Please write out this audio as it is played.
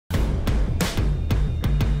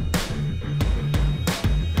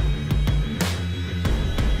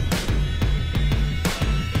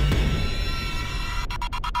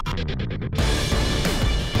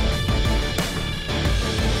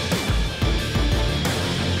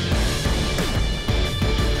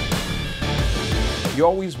You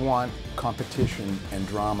always want competition and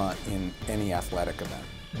drama in any athletic event.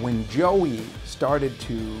 When Joey started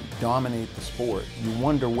to dominate the sport, you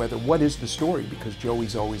wonder what is the story, because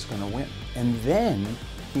Joey's always going to win. And then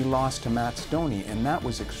he lost to Matt Stonie, and that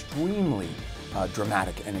was extremely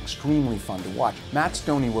dramatic and extremely fun to watch. Matt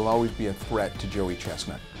Stonie will always be a threat to Joey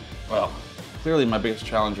Chestnut. Well, clearly my biggest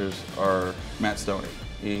challengers are Matt Stonie.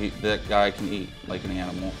 That guy can eat like an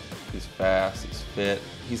animal. He's fast, he's fit,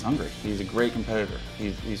 he's hungry. He's a great competitor.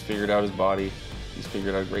 He's figured out his body, he's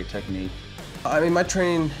figured out great technique. I mean, my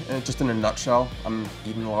training, just in a nutshell, I'm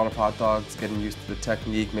eating a lot of hot dogs, getting used to the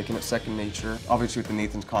technique, making it second nature. Obviously with the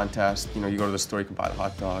Nathan's contest, you know, you go to the store, you can buy the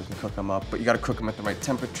hot dogs and cook them up, but you gotta cook them at the right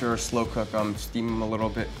temperature, slow cook them, steam them a little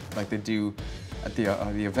bit like they do at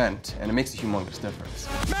the event, and it makes a humongous difference.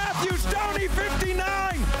 Matthew Stonie,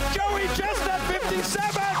 59! Joey Chestnut,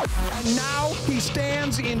 57! And now he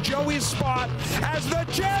stands in Joey's spot as the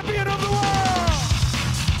champion of the world!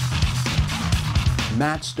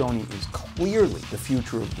 Matt Stonie is clearly the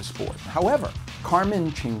future of the sport. However, Carmen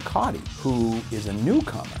Cincotti, who is a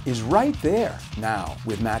newcomer, is right there now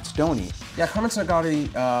with Matt Stonie. Yeah, Carmen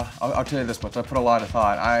Cincotti, I'll tell you this much, I put a lot of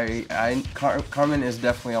thought. Carmen is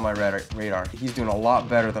definitely on my radar. He's doing a lot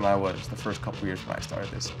better than I was the first couple years when I started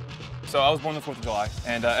this. So I was born the 4th of July,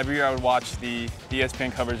 and every year I would watch the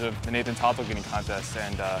ESPN coverage of the Nathan's hot dog eating contest,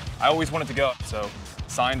 and I always wanted to go. So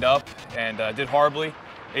signed up and did horribly.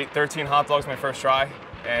 Ate 13 hot dogs my first try,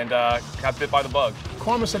 and got bit by the bug.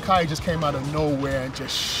 Carmen Cincotti just came out of nowhere and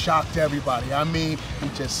just shocked everybody. I mean, he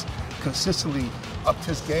just consistently upped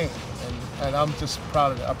his game, and I'm just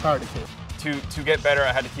proud of it. I'm proud of the kid. To get better,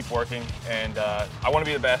 I had to keep working, and I want to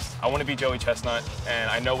be the best. I want to be Joey Chestnut, and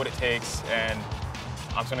I know what it takes, and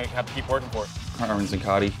I'm just going to have to keep working for it. Carmen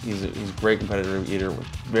Cincotti, he's a great competitive eater with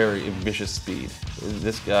very vicious speed.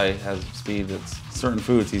 This guy has speed that's certain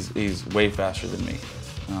foods, he's way faster than me.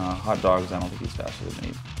 Hot dogs, I don't think he's faster than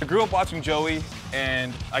me. I grew up watching Joey,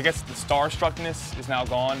 and I guess the starstruckness is now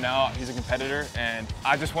gone. Now he's a competitor, and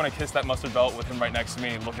I just want to kiss that mustard belt with him right next to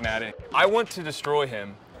me looking at it. I want to destroy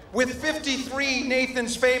him. With 53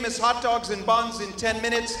 Nathan's famous hot dogs and buns in 10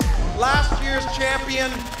 minutes, last year's champion,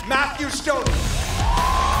 Matthew Stonie.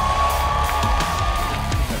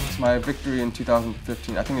 My victory in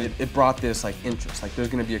 2015, I think it brought this interest. There's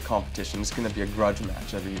going to be a competition. It's going to be a grudge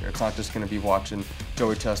match every year. It's not just going to be watching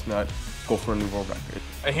Joey Chestnut go for a new world record.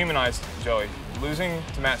 I humanized Joey. Losing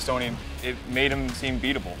to Matt Stonie, it made him seem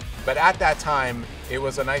beatable. But at that time, it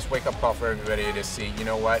was a nice wake-up call for everybody to see, you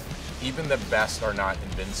know what, even the best are not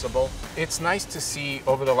invincible. It's nice to see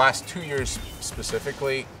over the last 2 years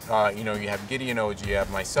specifically, you know, you have Gideon Oji, you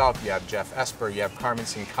have myself, you have Jeff Esper, you have Carmen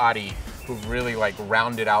Cincotti, who've really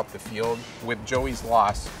rounded out the field. With Joey's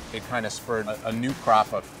loss, it kind of spurred a new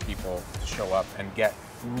crop of people to show up and get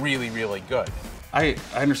really, really good. I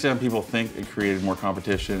understand people think it created more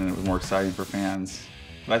competition and it was more exciting for fans,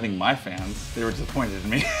 but I think my fans, they were disappointed in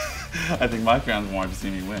me. I think my fans wanted to see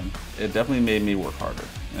me win. It definitely made me work harder,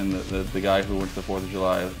 and the guy who went to the 4th of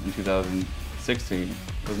July in 2016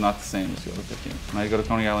 was not the same as 2015. When I go to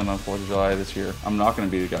Coney Island on 4th of July this year, I'm not going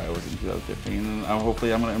to be the guy I was in 2015, and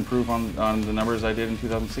hopefully I'm going to improve on the numbers I did in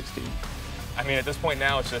 2016. I mean, at this point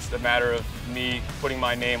now, it's just a matter of me putting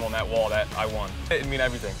my name on that wall that I won. It mean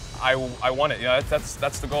everything. I won it. You know,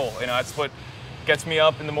 that's the goal. You know, that's what gets me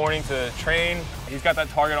up in the morning to train. He's got that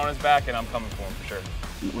target on his back, and I'm coming for him for sure.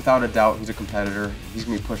 Without a doubt, he's a competitor. He's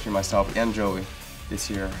going to be pushing myself and Joey this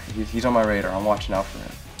year. He's on my radar. I'm watching out for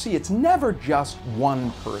him. See, it's never just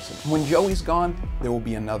one person. When Joey's gone, there will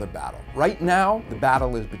be another battle. Right now, the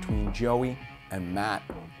battle is between Joey and Matt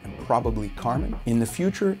and probably Carmen. In the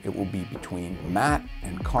future, it will be between Matt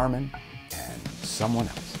and Carmen and someone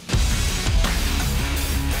else.